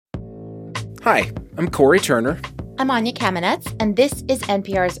Hi, I'm Corey Turner. I'm Anya Kamenetz, and this is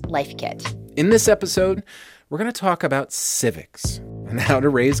NPR's Life Kit. In this episode, we're going to talk about civics and how to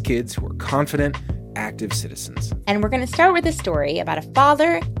raise kids who are confident, active citizens. And we're going to start with a story about a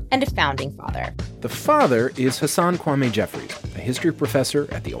father and a founding father. The father is Hasan Kwame Jeffries, a history professor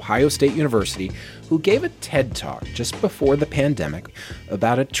at The Ohio State University who gave a TED Talk just before the pandemic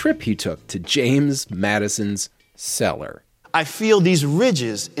about a trip he took to James Madison's cellar. I feel these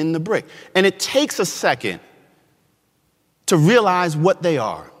ridges in the brick, and it takes a second to realize what they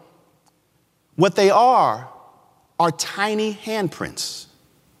are. What they are tiny handprints.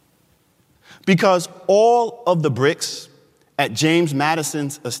 Because all of the bricks at James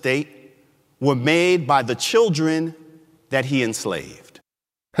Madison's estate were made by the children that he enslaved.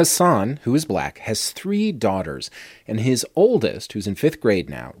 Hasan, who is black, has 3 daughters, and his oldest, who's in 5th grade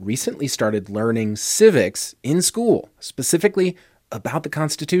now, recently started learning civics in school, specifically about the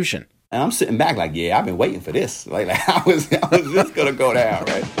Constitution. And I'm sitting back like, yeah, I've been waiting for this. Like I was just going to go down,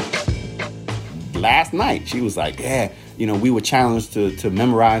 right? Last night, she was like, yeah, we were challenged to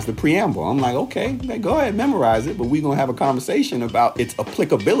memorize the preamble. I'm like, okay, go ahead, memorize it, but we're going to have a conversation about its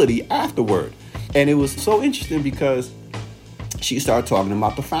applicability afterward. And it was so interesting because she started talking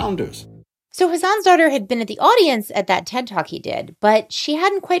about the founders. So Hasan's daughter had been at the audience at that TED Talk he did, but she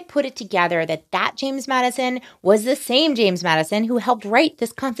hadn't quite put it together that James Madison was the same James Madison who helped write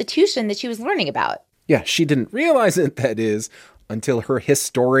this Constitution that she was learning about. Yeah, she didn't realize it, that is, until her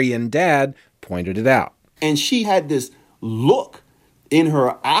historian dad pointed it out. And she had this look in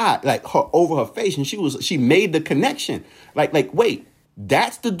her eye, over her face, and she made the connection. Like, wait,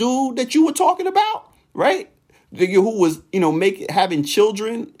 that's the dude that you were talking about, right? Who was, having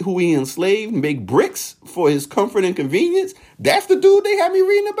children who he enslaved, make bricks for his comfort and convenience. That's the dude they had me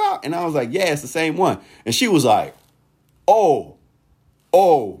reading about. And I was like, yeah, it's the same one. And she was like,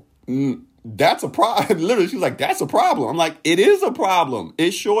 that's a problem. Literally, she was like, that's a problem. I'm like, it is a problem.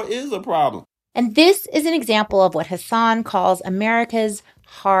 It sure is a problem. And this is an example of what Hasan calls America's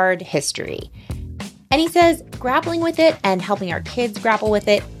hard history. And he says grappling with it and helping our kids grapple with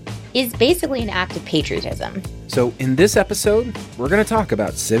it is basically an act of patriotism. So in this episode, we're going to talk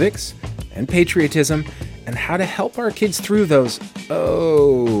about civics and patriotism and how to help our kids through those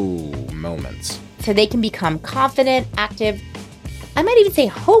moments. So they can become confident, active, I might even say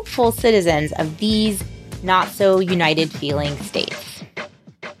hopeful citizens of these not-so-united-feeling states.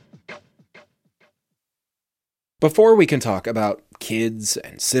 Before we can talk about kids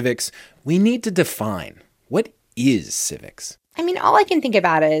and civics, we need to define what is civics. All I can think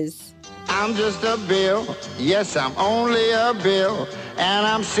about is, I'm just a bill. Yes, I'm only a bill. And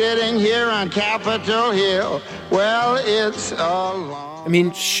I'm sitting here on Capitol Hill. Well, it's a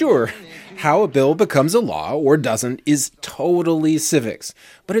long... Sure, how a bill becomes a law or doesn't is totally civics.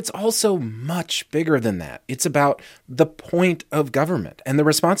 But it's also much bigger than that. It's about the point of government and the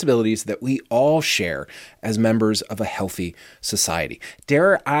responsibilities that we all share as members of a healthy society.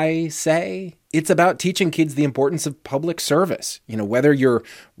 Dare I say, it's about teaching kids the importance of public service. Whether you're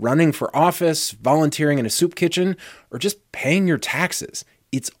running for office, volunteering in a soup kitchen, or just paying your taxes,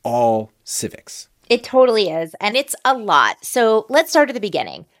 it's all civics. It totally is, and it's a lot. So let's start at the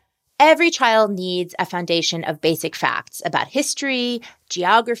beginning. Every child needs a foundation of basic facts about history,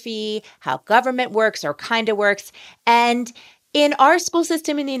 geography, how government works or kind of works. And in our school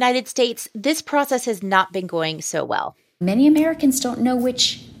system in the United States, this process has not been going so well. Many Americans don't know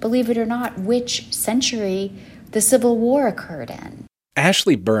believe it or not, which century the Civil War occurred in.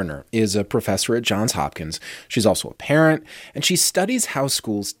 Ashley Berner is a professor at Johns Hopkins. She's also a parent, and she studies how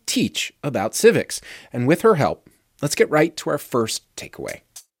schools teach about civics. And with her help, let's get right to our first takeaway.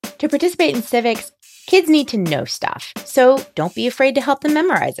 To participate in civics, kids need to know stuff. So don't be afraid to help them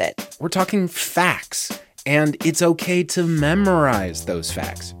memorize it. We're talking facts, and it's okay to memorize those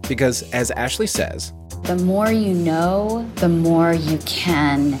facts. Because as Ashley says, the more you know, the more you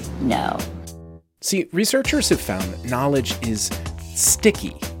can know. See, researchers have found that knowledge is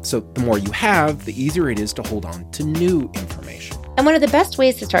sticky. So the more you have, the easier it is to hold on to new information. And one of the best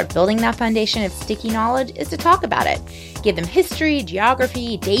ways to start building that foundation of sticky knowledge is to talk about it. Give them history,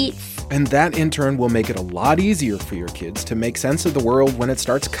 geography, dates. And that, in turn, will make it a lot easier for your kids to make sense of the world when it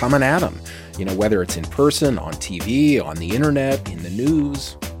starts coming at them. Whether it's in person, on TV, on the internet, in the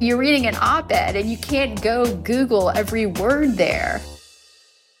news. You're reading an op-ed and you can't go Google every word there.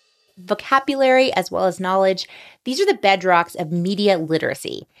 Vocabulary as well as knowledge, these are the bedrocks of media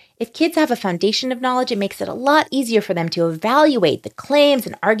literacy. If kids have a foundation of knowledge, it makes it a lot easier for them to evaluate the claims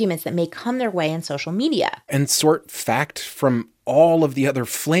and arguments that may come their way in social media. And sort fact from all of the other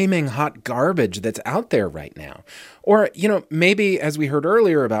flaming hot garbage that's out there right now. Or, maybe as we heard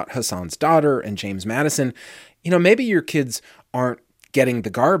earlier about Hassan's daughter and James Madison, maybe your kids aren't getting the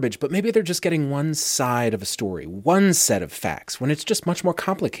garbage, but maybe they're just getting one side of a story, one set of facts, when it's just much more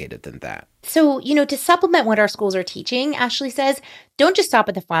complicated than that. So, to supplement what our schools are teaching, Ashley says, don't just stop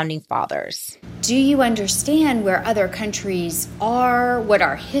at the founding fathers. Do you understand where other countries are, what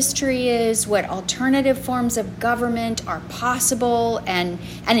our history is, what alternative forms of government are possible and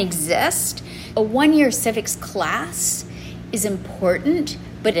exist? A one-year civics class is important,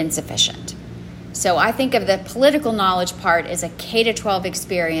 but insufficient. So I think of the political knowledge part as a K-12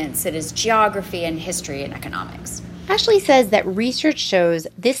 experience that is geography and history and economics. Ashley says that research shows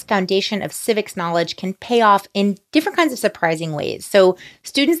this foundation of civics knowledge can pay off in different kinds of surprising ways. So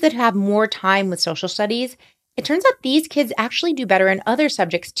students that have more time with social studies, it turns out these kids actually do better in other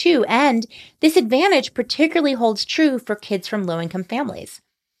subjects too. And this advantage particularly holds true for kids from low-income families.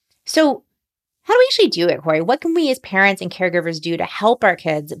 So how do we actually do it, Corey? What can we as parents and caregivers do to help our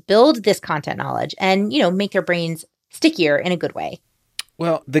kids build this content knowledge and, make their brains stickier in a good way?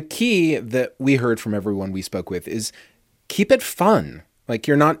 Well, the key that we heard from everyone we spoke with is keep it fun. Like,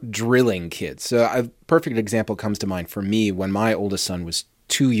 you're not drilling kids. So a perfect example comes to mind for me when my oldest son was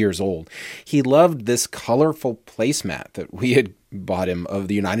 2 years old. He loved this colorful placemat that we had bought him of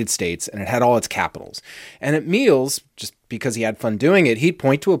the United States, and it had all its capitals. And at meals, just because he had fun doing it, he'd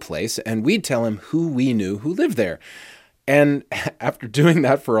point to a place and we'd tell him who we knew who lived there. And after doing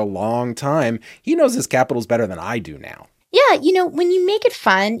that for a long time, he knows his capitals better than I do now. Yeah, when you make it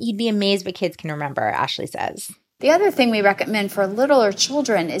fun, you'd be amazed what kids can remember, Ashley says. The other thing we recommend for littler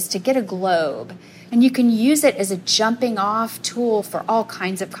children is to get a globe. And you can use it as a jumping off tool for all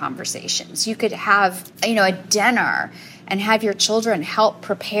kinds of conversations. You could have, a dinner and have your children help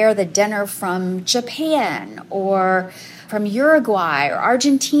prepare the dinner from Japan or from Uruguay or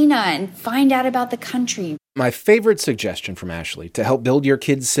Argentina and find out about the country. My favorite suggestion from Ashley to help build your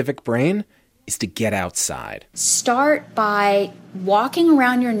kid's civic brain is to get outside. Start by walking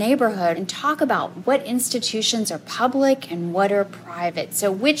around your neighborhood and talk about what institutions are public and what are private.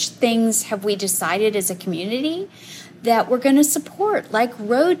 So which things have we decided as a community that we're going to support, like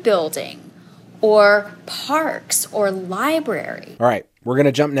road building or parks or library? All right, we're going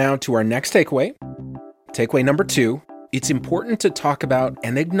to jump now to our next takeaway. Takeaway number 2, it's important to talk about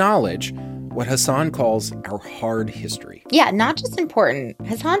and acknowledge what Hassan calls our hard history. Yeah, not just important.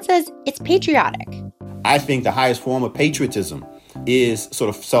 Hassan says it's patriotic. I think the highest form of patriotism is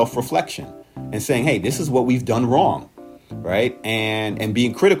sort of self-reflection and saying, hey, this is what we've done wrong, right? And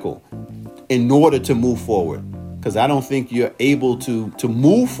being critical in order to move forward. Because I don't think you're able to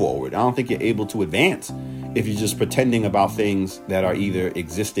move forward. I don't think you're able to advance if you're just pretending about things that are either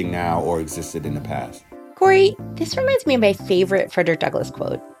existing now or existed in the past. Corey, this reminds me of my favorite Frederick Douglass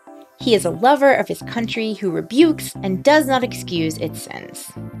quote. He is a lover of his country who rebukes and does not excuse its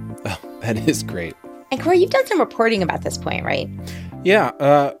sins. Oh, that is great. And Corey, you've done some reporting about this point, right?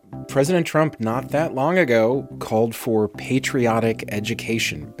 Yeah, President Trump not that long ago called for patriotic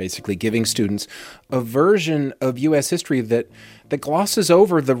education, basically giving students a version of U.S. history that glosses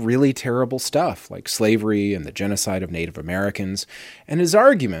over the really terrible stuff like slavery and the genocide of Native Americans. And his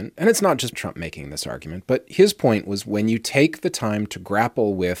argument, and it's not just Trump making this argument, but his point was when you take the time to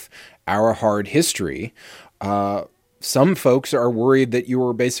grapple with our hard history, some folks are worried that you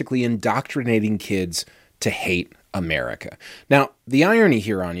are basically indoctrinating kids to hate America. Now, the irony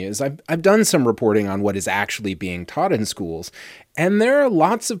here, Anya, is I've done some reporting on what is actually being taught in schools, and there are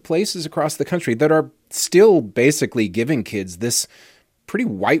lots of places across the country that are still basically giving kids this pretty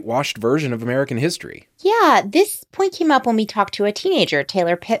whitewashed version of American history. Yeah, this point came up when we talked to a teenager,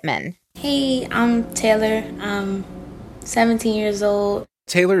 Taylor Pittman. Hey, I'm Taylor. I'm 17 years old.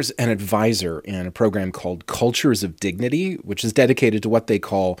 Taylor's an advisor in a program called Cultures of Dignity, which is dedicated to what they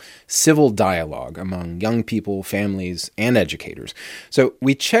call civil dialogue among young people, families, and educators. So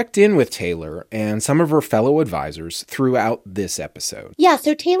we checked in with Taylor and some of her fellow advisors throughout this episode. Yeah,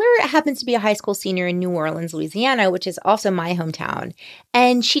 so Taylor happens to be a high school senior in New Orleans, Louisiana, which is also my hometown.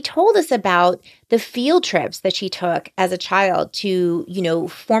 And she told us about the field trips that she took as a child to,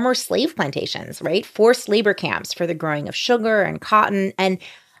 former slave plantations, right? Forced labor camps for the growing of sugar and cotton. And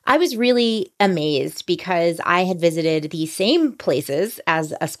I was really amazed because I had visited these same places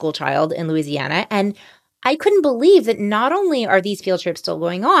as a school child in Louisiana. And I couldn't believe that not only are these field trips still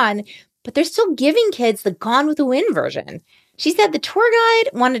going on, but they're still giving kids the Gone with the Wind version. She said the tour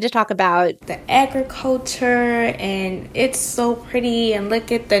guide wanted to talk about the agriculture, and it's so pretty, and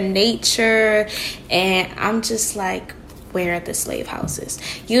look at the nature. And I'm just like, where are the slave houses?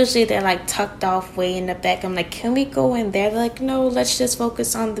 Usually they're like tucked off way in the back. I'm like, can we go in there? They're like, no, let's just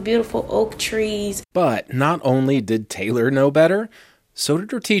focus on the beautiful oak trees. But not only did Taylor know better, so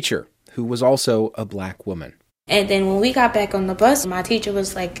did her teacher, who was also a Black woman. And then when we got back on the bus, my teacher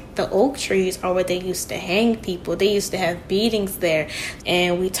was like, the oak trees are where they used to hang people. They used to have beatings there.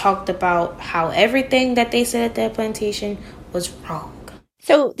 And we talked about how everything that they said at that plantation was wrong.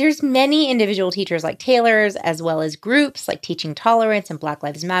 So there's many individual teachers like Taylor's, as well as groups like Teaching Tolerance and Black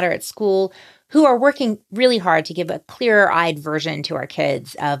Lives Matter at school, who are working really hard to give a clearer-eyed version to our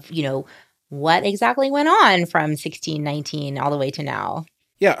kids of, what exactly went on from 1619 all the way to now.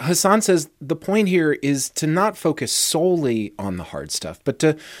 Yeah, Hassan says the point here is to not focus solely on the hard stuff, but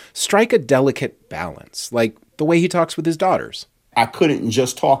to strike a delicate balance, like the way he talks with his daughters. I couldn't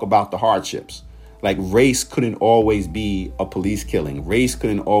just talk about the hardships. Like, race couldn't always be a police killing. Race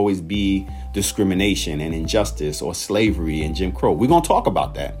couldn't always be discrimination and injustice or slavery and Jim Crow. We're going to talk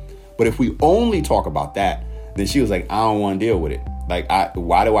about that. But if we only talk about that, then she was like, I don't want to deal with it. Like,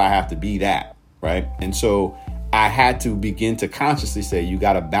 why do I have to be that? Right. And so I had to begin to consciously say, you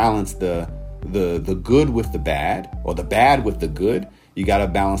got to balance the good with the bad, or the bad with the good. You got to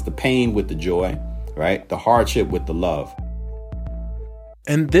balance the pain with the joy, right? The hardship with the love.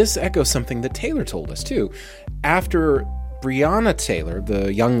 And this echoes something that Taylor told us, too. After Breonna Taylor,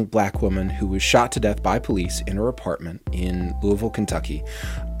 the young Black woman who was shot to death by police in her apartment in Louisville, Kentucky,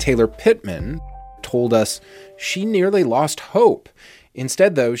 Taylor Pittman told us she nearly lost hope.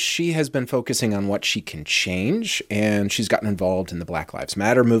 Instead, though, she has been focusing on what she can change, and she's gotten involved in the Black Lives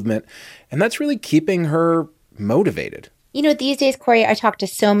Matter movement, and that's really keeping her motivated. These days, Corey, I talk to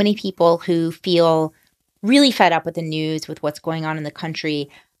so many people who feel really fed up with the news, with what's going on in the country.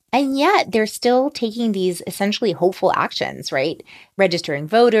 And yet they're still taking these essentially hopeful actions, right? Registering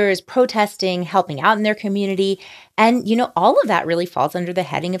voters, protesting, helping out in their community. And, all of that really falls under the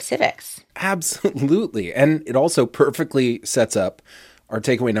heading of civics. Absolutely. And it also perfectly sets up our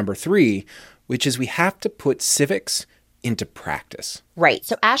takeaway number 3, which is we have to put civics into practice. Right.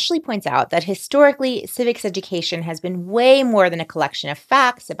 So Ashley points out that historically, civics education has been way more than a collection of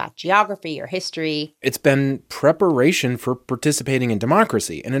facts about geography or history. It's been preparation for participating in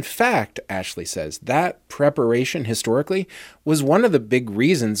democracy. And in fact, Ashley says, that preparation historically was one of the big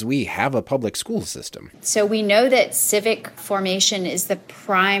reasons we have a public school system. So we know that civic formation is the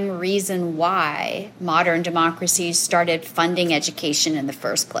prime reason why modern democracies started funding education in the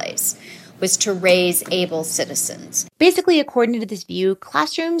first place, was to raise able citizens. Basically, according to this view,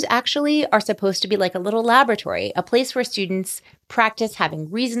 classrooms actually are supposed to be like a little laboratory, a place where students practice having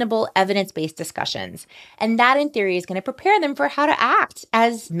reasonable, evidence-based discussions. And that, in theory, is going to prepare them for how to act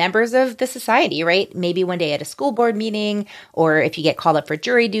as members of the society, right? Maybe one day at a school board meeting, or if you get called up for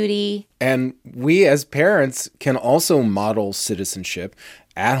jury duty. And we as parents can also model citizenship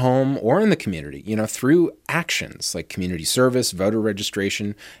at home or in the community, through actions like community service, voter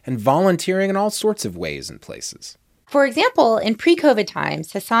registration, and volunteering in all sorts of ways and places. For example, in pre-COVID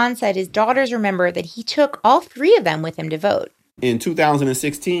times, Hassan said his daughters remember that he took all 3 of them with him to vote. In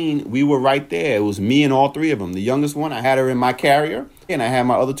 2016, we were right there. It was me and all 3 of them. The youngest one, I had her in my carrier, and I had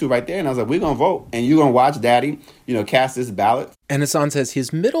my other 2 right there. And I was like, we're going to vote, and you're going to watch Daddy, cast this ballot. And Hassan says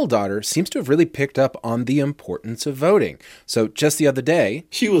his middle daughter seems to have really picked up on the importance of voting. So just the other day,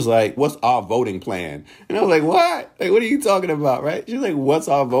 she was like, what's our voting plan? And I was like, what? Like, what are you talking about, right? She's like, what's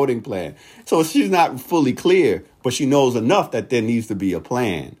our voting plan? So she's not fully clear, but she knows enough that there needs to be a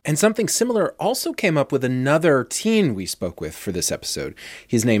plan. And something similar also came up with another teen we spoke with for this episode.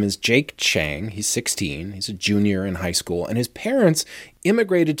 His name is Jake Chang. He's 16. He's a junior in high school. And his parents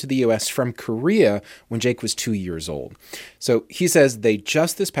immigrated to the U.S. from Korea when Jake was 2 years old. So he says they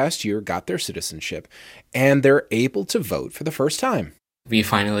just this past year got their citizenship, and they're able to vote for the first time. We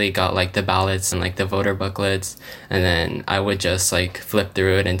finally got the ballots and the voter booklets, and then I would just flip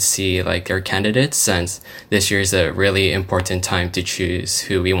through it and see our candidates, since this year is a really important time to choose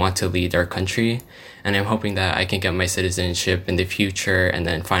who we want to lead our country. And I'm hoping that I can get my citizenship in the future and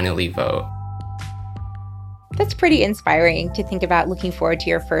then finally vote. That's pretty inspiring to think about looking forward to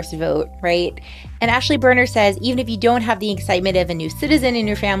your first vote, right? And Ashley Berner says, even if you don't have the excitement of a new citizen in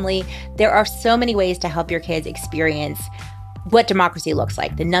your family, there are so many ways to help your kids experience what democracy looks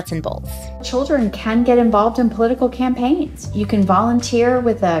like, the nuts and bolts. Children can get involved in political campaigns. You can volunteer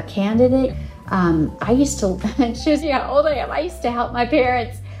with a candidate. I used to, it shows you how old I am, I used to help my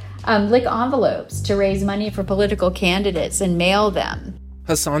parents lick envelopes to raise money for political candidates and mail them.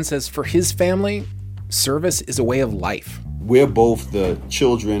 Hassan says for his family, service is a way of life. We're both the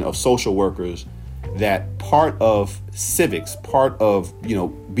children of social workers, that part of civics, part of,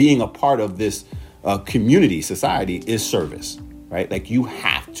 being a part of this community, society is service, right? Like you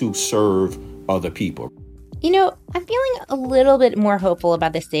have to serve other people. You know, I'm feeling a little bit more hopeful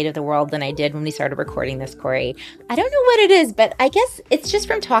about the state of the world than I did when we started recording this, Corey. I don't know what it is, but I guess it's just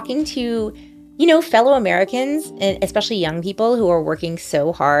from talking to, you know, fellow Americans, especially young people who are working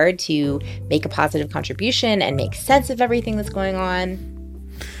so hard to make a positive contribution and make sense of everything that's going on.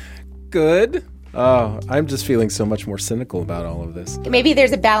 Good. Oh, I'm just feeling so much more cynical about all of this. Maybe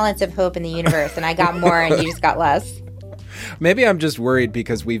there's a balance of hope in the universe, and I got more and you just got less. Maybe I'm just worried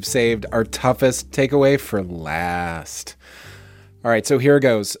because we've saved our toughest takeaway for last. All right, so here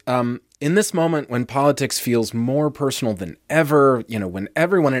goes. In this moment when politics feels more personal than ever, you know, when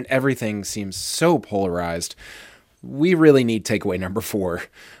everyone and everything seems so polarized, we really need takeaway number 4,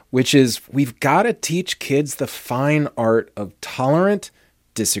 which is we've got to teach kids the fine art of tolerant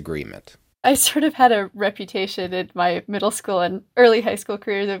disagreement. I sort of had a reputation in my middle school and early high school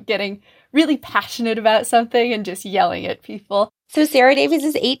careers of getting really passionate about something and just yelling at people. So Sarah Davis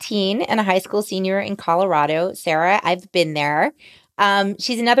is 18 and a high school senior in Colorado. Sarah, I've been there.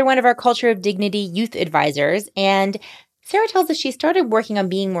 She's another one of our Culture of Dignity youth advisors. And Sarah tells us she started working on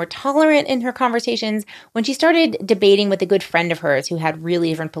being more tolerant in her conversations when she started debating with a good friend of hers who had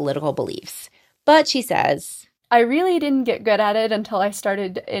really different political beliefs. But she says, I really didn't get good at it until I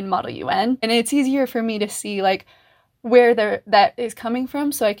started in Model UN. And it's easier for me to see like where that is coming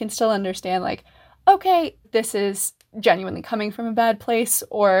from, so I can still understand like, okay, this is genuinely coming from a bad place,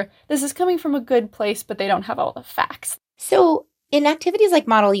 or this is coming from a good place, but they don't have all the facts. So in activities like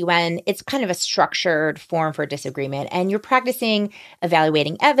Model UN, it's kind of a structured form for disagreement, and you're practicing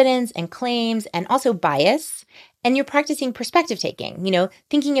evaluating evidence and claims and also bias, and you're practicing perspective taking, you know,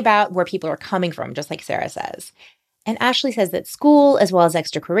 thinking about where people are coming from, just like Sarah says. And Ashley says that school, as well as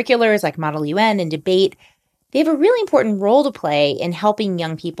extracurriculars like Model UN and debate, they have a really important role to play in helping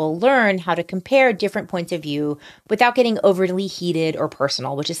young people learn how to compare different points of view without getting overly heated or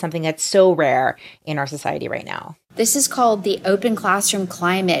personal, which is something that's so rare in our society right now. This is called the open classroom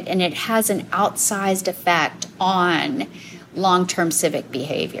climate, and it has an outsized effect on long-term civic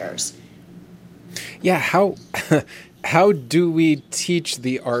behaviors. Yeah, how do we teach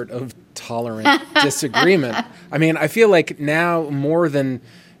the art of tolerant disagreement? I mean, I feel like now more than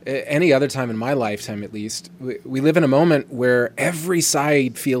any other time in my lifetime, at least, we live in a moment where every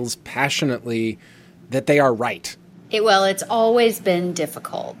side feels passionately that they are right. It's always been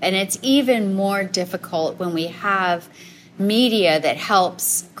difficult, and it's even more difficult when we have media that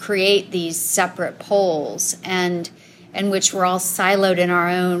helps create these separate poles and in which we're all siloed in our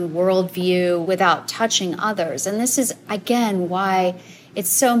own worldview without touching others. And this is, again, why it's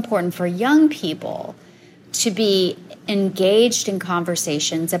so important for young people to be engaged in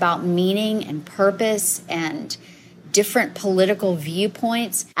conversations about meaning and purpose and different political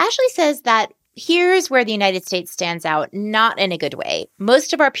viewpoints. Ashley says that here's where the United States stands out, not in a good way.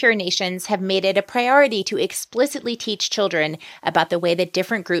 Most of our peer nations have made it a priority to explicitly teach children about the way that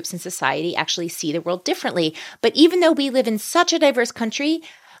different groups in society actually see the world differently. But even though we live in such a diverse country,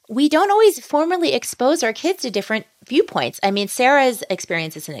 we don't always formally expose our kids to different viewpoints. I mean, Sarah's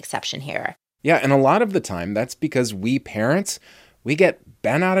experience is an exception here. Yeah, and a lot of the time, that's because we parents, we get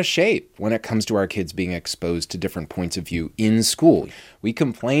bent out of shape when it comes to our kids being exposed to different points of view in school. We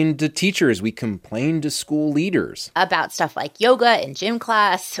complain to teachers, we complain to school leaders. About stuff like yoga in gym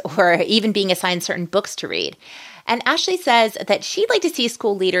class, or even being assigned certain books to read. And Ashley says that she'd like to see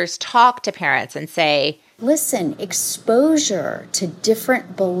school leaders talk to parents and say, listen, exposure to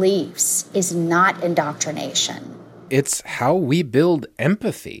different beliefs is not indoctrination. It's how we build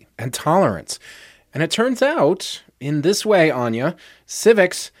empathy and tolerance. And it turns out, in this way, Anya,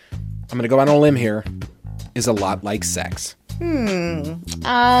 civics, I'm going to go on a limb here, is a lot like sex. I'm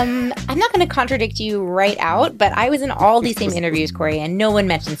not going to contradict you right out, but I was in all these same interviews, Corey, and no one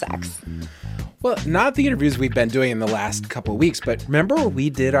mentioned sex. Well, not the interviews we've been doing in the last couple of weeks, but remember we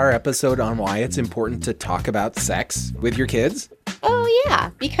did our episode on why it's important to talk about sex with your kids? Oh, yeah,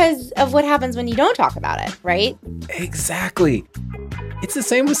 because of what happens when you don't talk about it, right? Exactly. It's the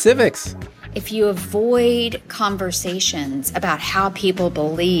same with civics. If you avoid conversations about how people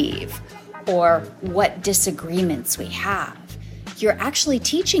believe or what disagreements we have, you're actually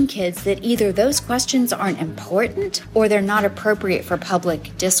teaching kids that either those questions aren't important or they're not appropriate for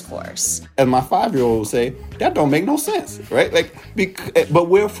public discourse. As my 5-year-old would say, that don't make no sense, right? But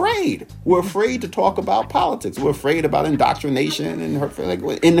we're afraid. We're afraid to talk about politics. We're afraid about indoctrination and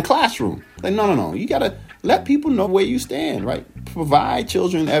in the classroom. No. You got to let people know where you stand, right? Provide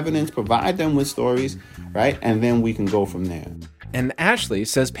children evidence, provide them with stories, right? And then we can go from there. And Ashley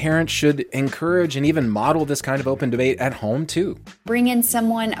says parents should encourage and even model this kind of open debate at home, too. Bring in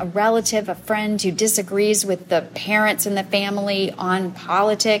someone, a relative, a friend who disagrees with the parents in the family on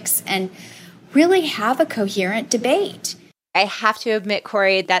politics and really have a coherent debate. I have to admit,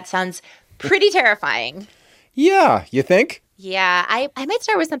 Corey, that sounds pretty terrifying. Yeah, you think? Yeah, I might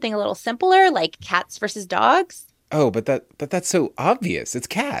start with something a little simpler, like cats versus dogs. Oh, but that's so obvious. It's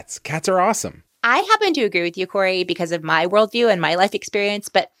cats. Cats are awesome. I happen to agree with you, Corey, because of my worldview and my life experience,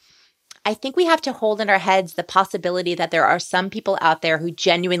 but I think we have to hold in our heads the possibility that there are some people out there who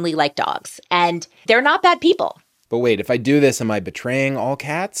genuinely like dogs, and they're not bad people. But wait, if I do this, am I betraying all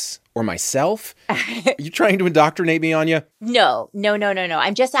cats? Or myself? Are you trying to indoctrinate me, Anya? No.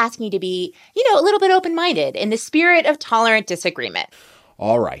 I'm just asking you to be, a little bit open-minded in the spirit of tolerant disagreement.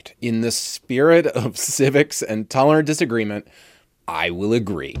 All right. In the spirit of civics and tolerant disagreement, I will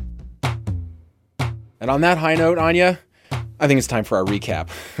agree. And on that high note, Anya, I think it's time for our recap.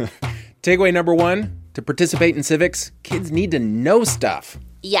 Takeaway number 1, to participate in civics, kids need to know stuff.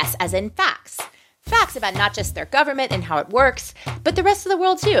 Yes, as in facts. Facts about not just their government and how it works, but the rest of the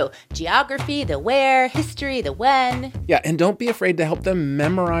world too. Geography, the where, history, the when. Yeah, and don't be afraid to help them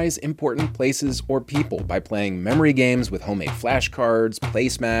memorize important places or people by playing memory games with homemade flashcards,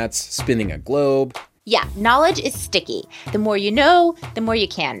 placemats, spinning a globe. Yeah, knowledge is sticky. The more you know, the more you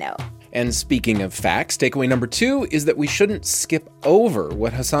can know. And speaking of facts, takeaway number 2 is that we shouldn't skip over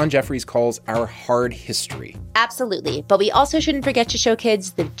what Hasan Jeffries calls our hard history. Absolutely. But we also shouldn't forget to show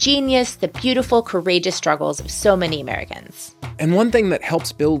kids the genius, the beautiful, courageous struggles of so many Americans. And one thing that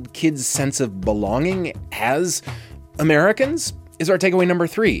helps build kids' sense of belonging as Americans is our takeaway number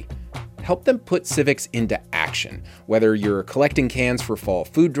 3. Help them put civics into action. Whether you're collecting cans for fall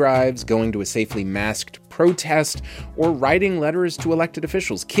food drives, going to a safely masked protest, or writing letters to elected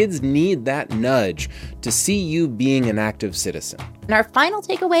officials, kids need that nudge to see you being an active citizen. And our final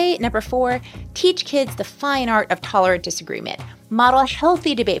takeaway, number 4, teach kids the fine art of tolerant disagreement. Model a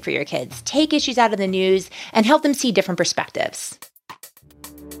healthy debate for your kids. Take issues out of the news and help them see different perspectives.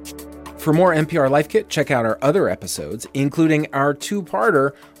 For more NPR Life Kit, check out our other episodes, including our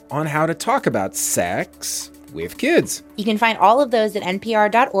 2-parter on how to talk about sex with kids. You can find all of those at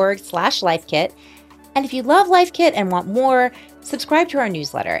npr.org/lifekit. And if you love Life Kit and want more, subscribe to our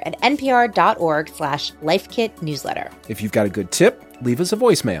newsletter at npr.org/lifekit newsletter. If you've got a good tip, leave us a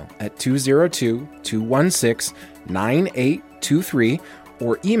voicemail at 202-216-9823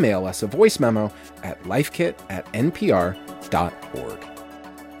 or email us a voice memo at lifekit@npr.org.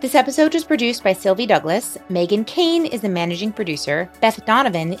 This episode was produced by Sylvie Douglas. Megan Kane is the managing producer. Beth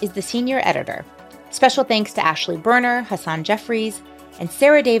Donovan is the senior editor. Special thanks to Ashley Berner, Hasan Jeffries, and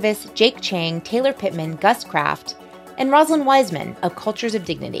Sarah Davis, Jake Chang, Taylor Pittman, Gus Kraft, and Rosalind Wiseman of Cultures of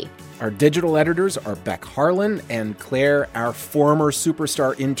Dignity. Our digital editors are Beck Harlan and Claire, our former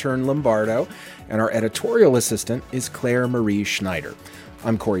superstar intern Lombardo, and our editorial assistant is Claire Marie Schneider.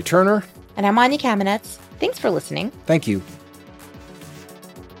 I'm Corey Turner. And I'm Anya Kamenetz. Thanks for listening. Thank you.